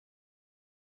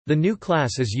The new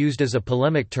class is used as a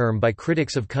polemic term by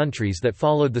critics of countries that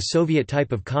followed the Soviet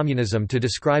type of communism to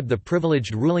describe the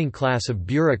privileged ruling class of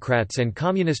bureaucrats and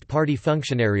Communist Party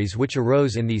functionaries which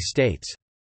arose in these states.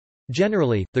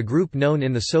 Generally, the group known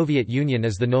in the Soviet Union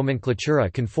as the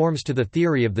nomenklatura conforms to the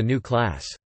theory of the new class.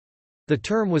 The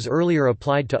term was earlier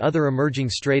applied to other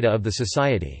emerging strata of the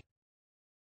society.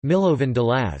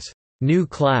 Milovan-Delaz's new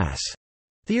class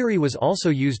theory was also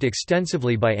used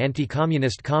extensively by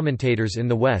anti-communist commentators in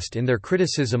the West in their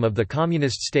criticism of the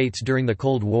communist states during the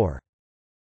Cold War.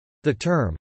 The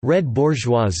term, red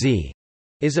bourgeoisie,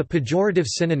 is a pejorative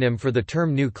synonym for the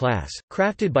term new class,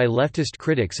 crafted by leftist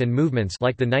critics and movements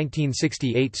like the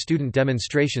 1968 student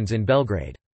demonstrations in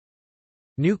Belgrade.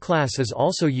 New class is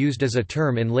also used as a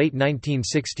term in late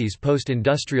 1960s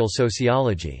post-industrial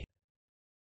sociology.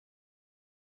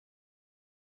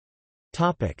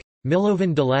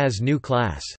 Milovan-Delaz's new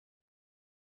class.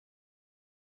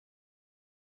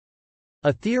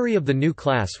 A theory of the new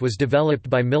class was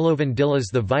developed by Milovan Delaz,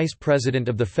 the vice president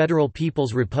of the Federal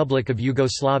People's Republic of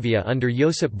Yugoslavia under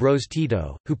Josip Broz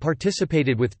Tito, who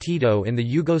participated with Tito in the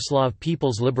Yugoslav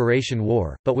People's Liberation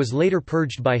War, but was later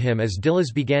purged by him as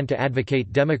Delaz began to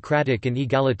advocate democratic and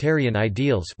egalitarian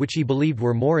ideals which he believed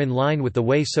were more in line with the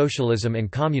way socialism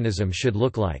and communism should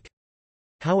look like.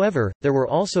 However, there were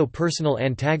also personal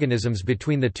antagonisms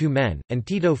between the two men, and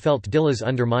Tito felt Delaz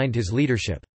undermined his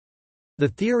leadership. The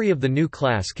theory of the new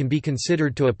class can be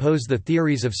considered to oppose the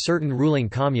theories of certain ruling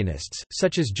communists,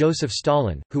 such as Joseph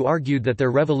Stalin, who argued that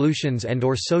their revolutions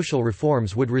and/or social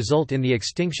reforms would result in the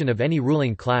extinction of any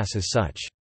ruling class as such.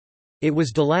 It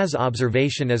was Delaz's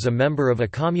observation as a member of a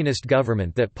communist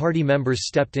government that party members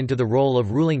stepped into the role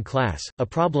of ruling class, a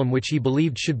problem which he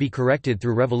believed should be corrected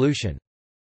through revolution.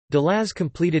 Delaz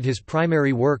completed his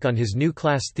primary work on his new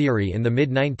class theory in the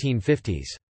mid-1950s.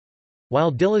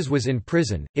 While Delaz was in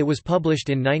prison, it was published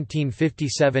in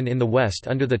 1957 in the West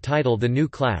under the title The New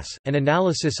Class, an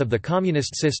analysis of the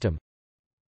communist system.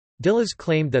 Delaz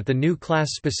claimed that the new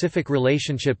class-specific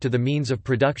relationship to the means of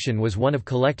production was one of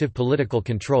collective political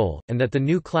control, and that the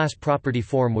new class property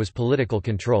form was political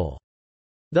control.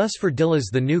 Thus for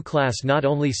Delaz the new class not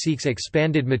only seeks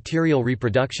expanded material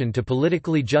reproduction to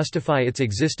politically justify its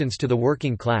existence to the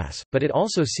working class, but it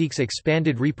also seeks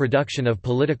expanded reproduction of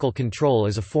political control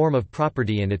as a form of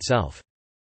property in itself.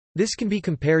 This can be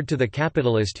compared to the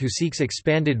capitalist who seeks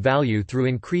expanded value through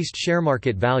increased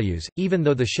sharemarket values, even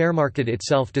though the sharemarket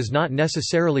itself does not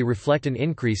necessarily reflect an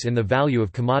increase in the value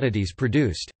of commodities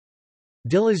produced.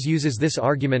 Delaz uses this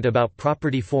argument about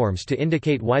property forms to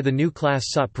indicate why the new class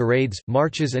sought parades,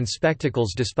 marches and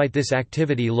spectacles despite this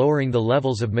activity lowering the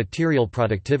levels of material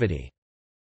productivity.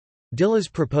 Delaz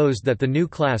proposed that the new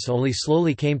class only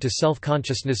slowly came to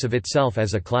self-consciousness of itself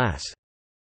as a class.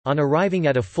 On arriving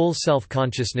at a full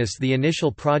self-consciousness, the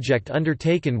initial project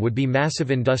undertaken would be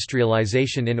massive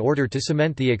industrialization in order to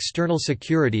cement the external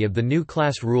security of the new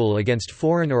class rule against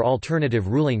foreign or alternative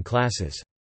ruling classes.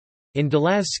 In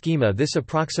Delaz's schema, this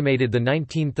approximated the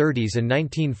 1930s and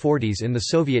 1940s in the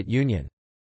Soviet Union.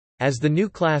 As the new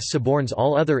class suborns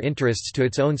all other interests to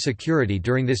its own security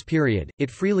during this period,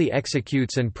 it freely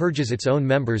executes and purges its own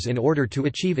members in order to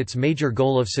achieve its major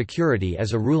goal of security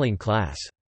as a ruling class.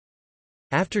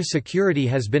 After security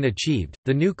has been achieved,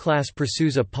 the new class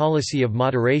pursues a policy of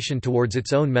moderation towards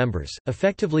its own members,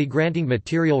 effectively granting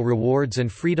material rewards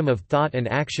and freedom of thought and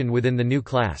action within the new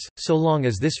class, so long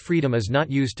as this freedom is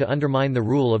not used to undermine the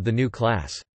rule of the new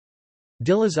class.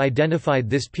 Delaz identified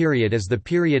this period as the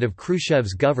period of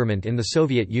Khrushchev's government in the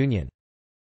Soviet Union.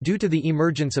 Due to the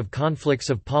emergence of conflicts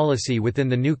of policy within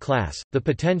the new class, the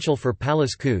potential for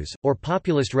palace coups, or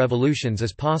populist revolutions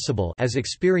is possible, as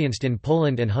experienced in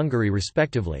Poland and Hungary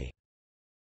respectively.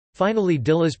 Finally,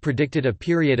 Delaz predicted a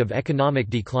period of economic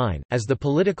decline, as the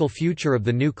political future of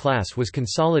the new class was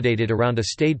consolidated around a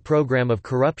staid program of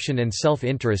corruption and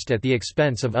self-interest at the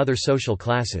expense of other social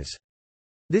classes.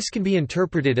 This can be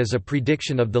interpreted as a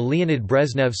prediction of the Leonid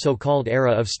Brezhnev so-called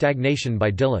era of stagnation by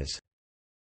Delaz.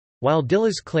 While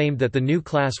Delaz claimed that the new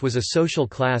class was a social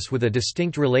class with a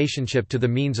distinct relationship to the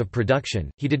means of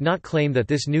production, he did not claim that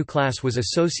this new class was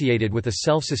associated with a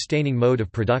self-sustaining mode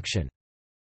of production.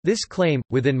 This claim,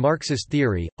 within Marxist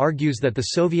theory, argues that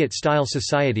the Soviet-style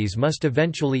societies must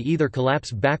eventually either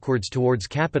collapse backwards towards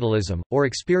capitalism, or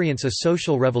experience a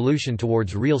social revolution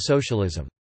towards real socialism.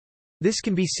 This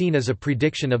can be seen as a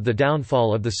prediction of the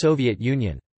downfall of the Soviet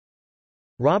Union.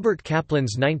 Robert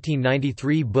Kaplan's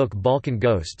 1993 book Balkan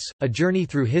Ghosts, A Journey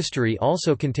Through History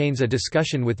also contains a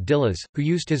discussion with Delaz, who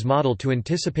used his model to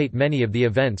anticipate many of the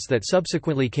events that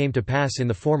subsequently came to pass in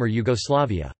the former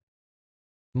Yugoslavia.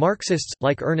 Marxists,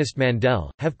 like Ernest Mandel,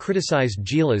 have criticized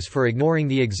Gilas for ignoring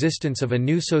the existence of a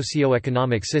new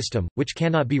socio-economic system, which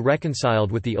cannot be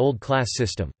reconciled with the old class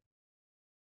system.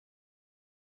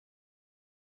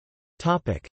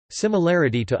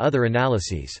 Similarity to other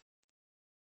analyses.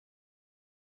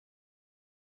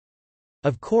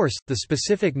 Of course, the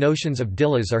specific notions of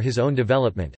Gilas are his own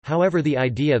development, however the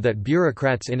idea that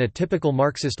bureaucrats in a typical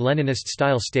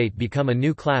Marxist-Leninist-style state become a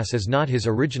new class is not his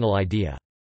original idea.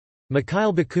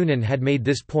 Mikhail Bakunin had made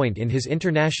this point in his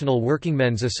International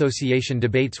Workingmen's Association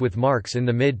debates with Marx in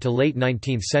the mid to late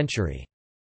 19th century.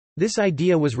 This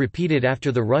idea was repeated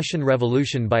after the Russian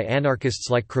Revolution by anarchists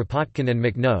like Kropotkin and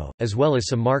Makhno, as well as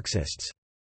some Marxists.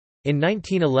 In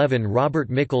 1911 Robert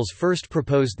Michels first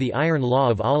proposed the Iron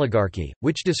Law of Oligarchy,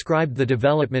 which described the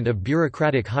development of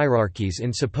bureaucratic hierarchies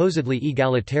in supposedly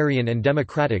egalitarian and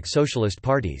democratic socialist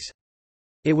parties.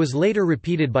 It was later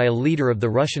repeated by a leader of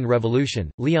the Russian Revolution,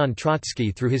 Leon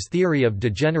Trotsky, through his theory of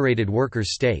degenerated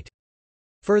workers' state.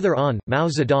 Further on, Mao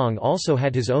Zedong also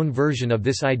had his own version of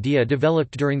this idea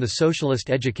developed during the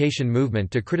socialist education movement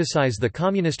to criticize the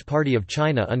Communist Party of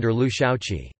China under Liu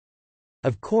Shaoqi.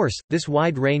 Of course, this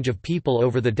wide range of people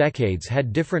over the decades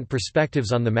had different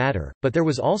perspectives on the matter, but there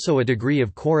was also a degree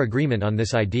of core agreement on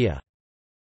this idea.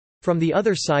 From the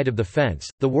other side of the fence,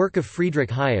 the work of Friedrich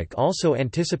Hayek also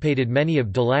anticipated many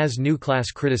of Deleuze's new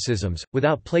class criticisms,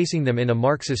 without placing them in a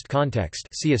Marxist context,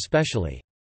 see especially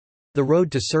The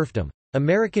Road to Serfdom.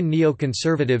 American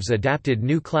neoconservatives adapted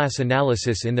new class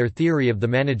analysis in their theory of the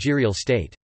managerial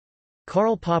state.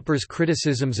 Karl Popper's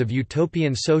criticisms of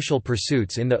utopian social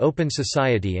pursuits in the open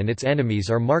society and its enemies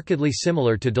are markedly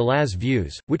similar to Deleuze's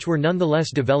views, which were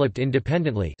nonetheless developed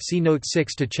independently. See Note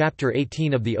 6 to Chapter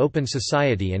 18 of The Open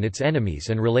Society and Its Enemies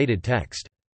and related text.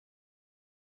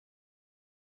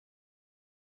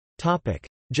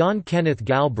 John Kenneth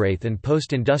Galbraith and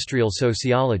post-industrial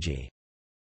sociology.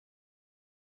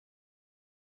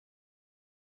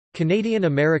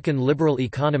 Canadian-American liberal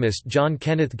economist John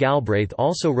Kenneth Galbraith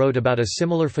also wrote about a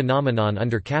similar phenomenon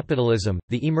under capitalism,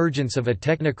 the emergence of a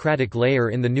technocratic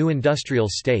layer in the new industrial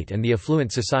state and the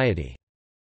affluent society.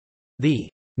 The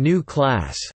new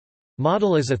class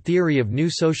model as a theory of new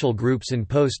social groups in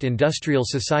post-industrial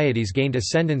societies gained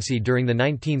ascendancy during the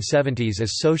 1970s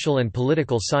as social and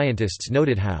political scientists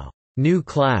noted how new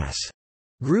class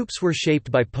groups were shaped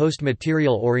by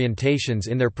post-material orientations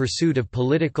in their pursuit of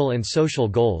political and social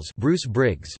goals. Bruce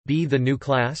Briggs, B. The New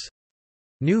Class?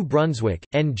 New Brunswick,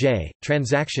 N.J.,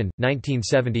 Transaction,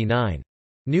 1979.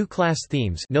 New class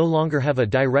themes no longer have a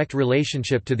direct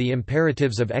relationship to the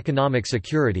imperatives of economic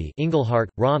security.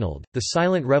 Engelhardt, Ronald, The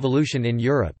Silent Revolution in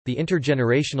Europe, The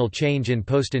Intergenerational Change in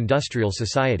Post-Industrial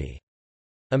Society.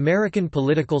 American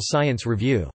Political Science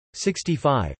Review.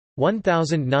 65.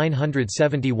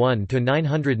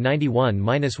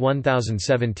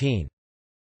 1991–991–1017.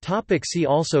 See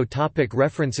also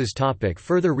References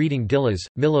Further reading Dillas,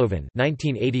 Milovan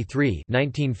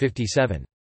 1983–1957.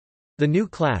 The New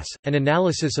Class, An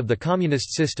Analysis of the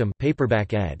Communist System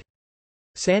paperback ed.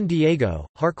 San Diego,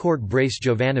 Harcourt Brace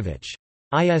Jovanovich.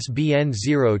 ISBN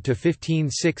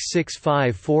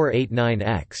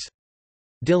 0-15665489-X.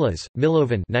 Dillas,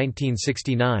 Milovan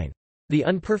 1969. The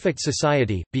Unperfect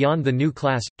Society, Beyond the New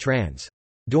Class, Trans.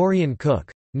 Dorian Cook.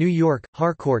 New York,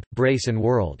 Harcourt, Brace and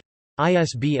World.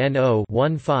 ISBN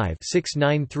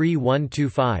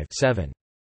 0-15-693125-7.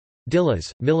 Dillas,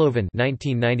 Milovan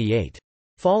 1998.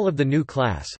 Fall of the New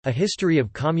Class, A History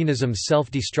of Communism's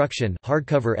Self-Destruction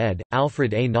hardcover ed.,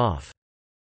 Alfred A. Knopf.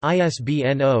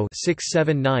 ISBN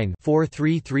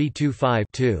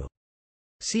 0-679-43325-2.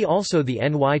 See also the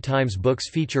NY Times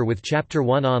Books feature with Chapter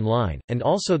 1 online, and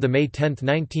also the May 10,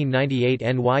 1998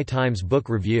 NY Times Book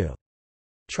Review.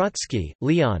 Trotsky,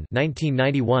 Leon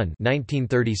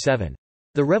 1991–1937.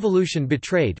 The Revolution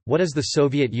Betrayed, What is the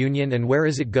Soviet Union and Where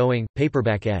is it Going?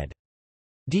 Paperback ed.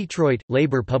 Detroit,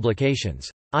 Labor Publications.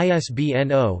 ISBN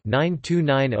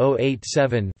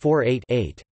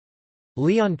 0-929087-48-8.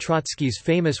 Leon Trotsky's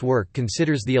famous work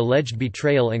considers the alleged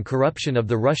betrayal and corruption of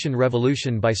the Russian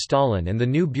Revolution by Stalin and the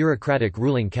new bureaucratic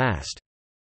ruling caste.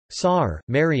 Saar,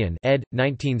 Marion ed.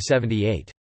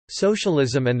 1978.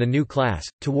 Socialism and the New Class,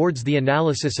 Towards the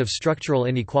Analysis of Structural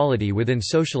Inequality Within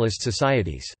Socialist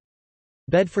Societies.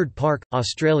 Bedford Park,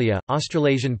 Australia,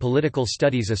 Australasian Political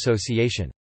Studies Association.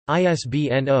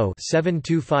 ISBN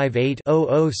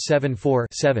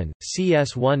 0-7258-0074-7,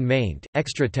 CS1 maint,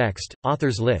 extra text,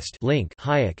 authors list link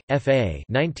Hayek, F.A.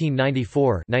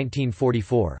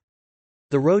 1994–1944.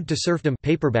 The Road to Serfdom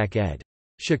paperback ed.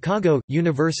 Chicago,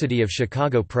 University of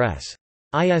Chicago Press.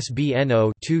 ISBN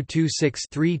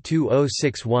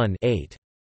 0-226-32061-8.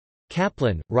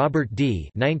 Kaplan, Robert D.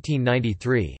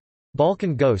 1993.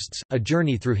 Balkan Ghosts, A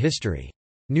Journey Through History.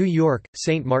 New York,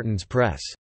 St. Martin's Press.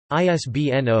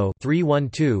 ISBN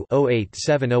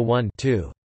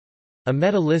 0-312-08701-2. A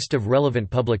meta-list of relevant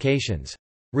publications.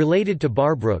 Related to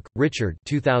Barbrook, Richard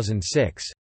 2006.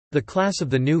 The Class of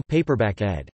the New paperback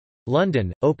ed.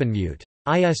 London, Openmute.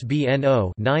 ISBN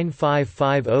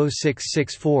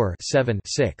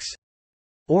 0-9550664-7-6.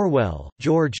 Orwell,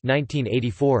 George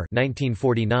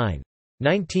 1984-1949.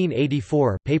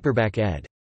 1984 paperback ed.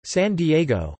 San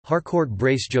Diego, Harcourt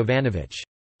Brace Jovanovich.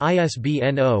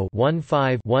 ISBN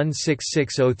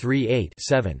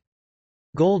 0-15-166038-7.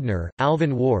 Goldner,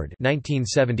 Alvin Ward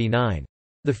 1979.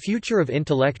 The Future of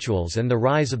Intellectuals and the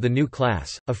Rise of the New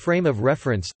Class, A Frame of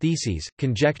Reference, Theses,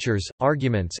 Conjectures,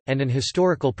 Arguments, and an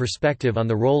Historical Perspective on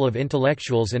the Role of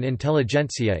Intellectuals and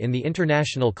Intelligentsia in the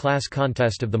International Class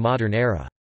Contest of the Modern Era.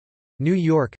 New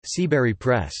York, Seabury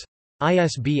Press.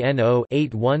 ISBN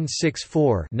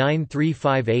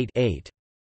 0-8164-9358-8.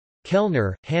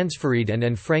 Kellner, Hansfried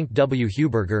and Frank W.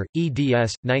 Huberger,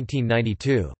 eds.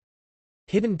 1992.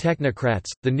 Hidden Technocrats,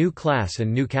 The New Class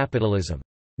and New Capitalism.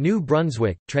 New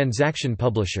Brunswick, Transaction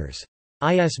Publishers.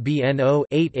 ISBN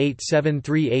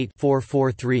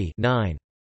 0-88738-443-9.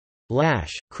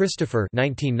 Lash, Christopher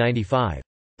 1995.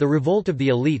 The Revolt of the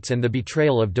Elites and the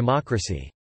Betrayal of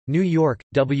Democracy. New York,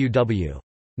 W.W.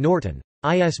 Norton.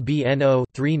 ISBN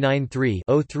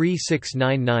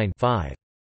 0-393-03699-5.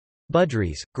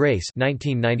 Budrys, Grace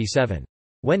 1997.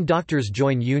 When Doctors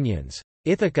Join Unions.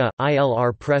 Ithaca,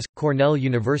 ILR Press, Cornell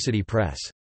University Press.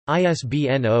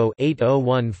 ISBN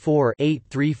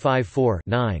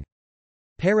 0-8014-8354-9.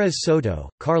 Pérez Soto,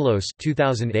 Carlos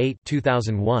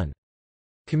 2008-2001.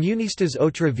 Comunistas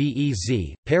otra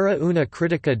vez, para una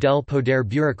crítica del poder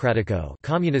burocrático,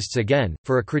 Communists Again,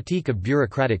 for a critique of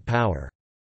bureaucratic power.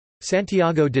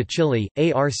 Santiago de Chile,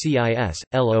 ARCIS,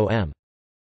 LOM.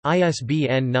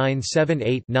 ISBN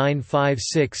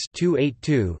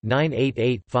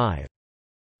 978-956-282-988-5.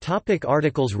 Topic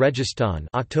articles. Registan,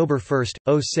 October 1,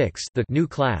 06. The New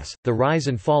Class: The Rise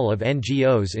and Fall of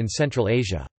NGOs in Central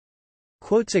Asia.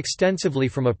 Quotes extensively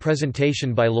from a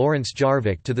presentation by Lawrence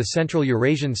Jarvik to the Central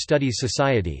Eurasian Studies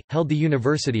Society, held the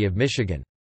University of Michigan.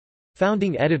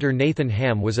 Founding editor Nathan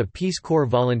Ham was a Peace Corps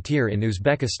volunteer in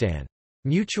Uzbekistan.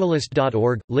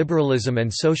 Mutualist.org, Liberalism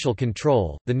and Social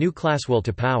Control, The New Class Will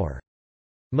to Power.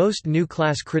 Most New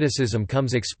Class criticism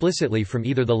comes explicitly from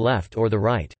either the left or the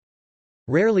right.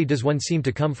 Rarely does one seem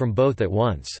to come from both at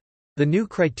once. The New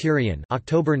Criterion,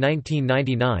 October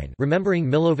 1999, remembering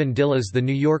Milovan Dilla's The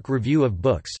New York Review of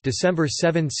Books, December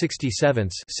 767,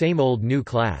 Same Old New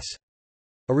Class.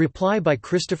 A reply by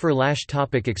Christopher Lash.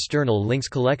 Topic external links.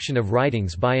 Collection of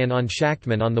writings by and on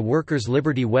Shachtman on the Workers'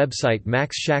 Liberty website.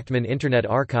 Max Shachtman Internet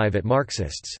Archive at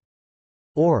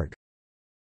Marxists.org.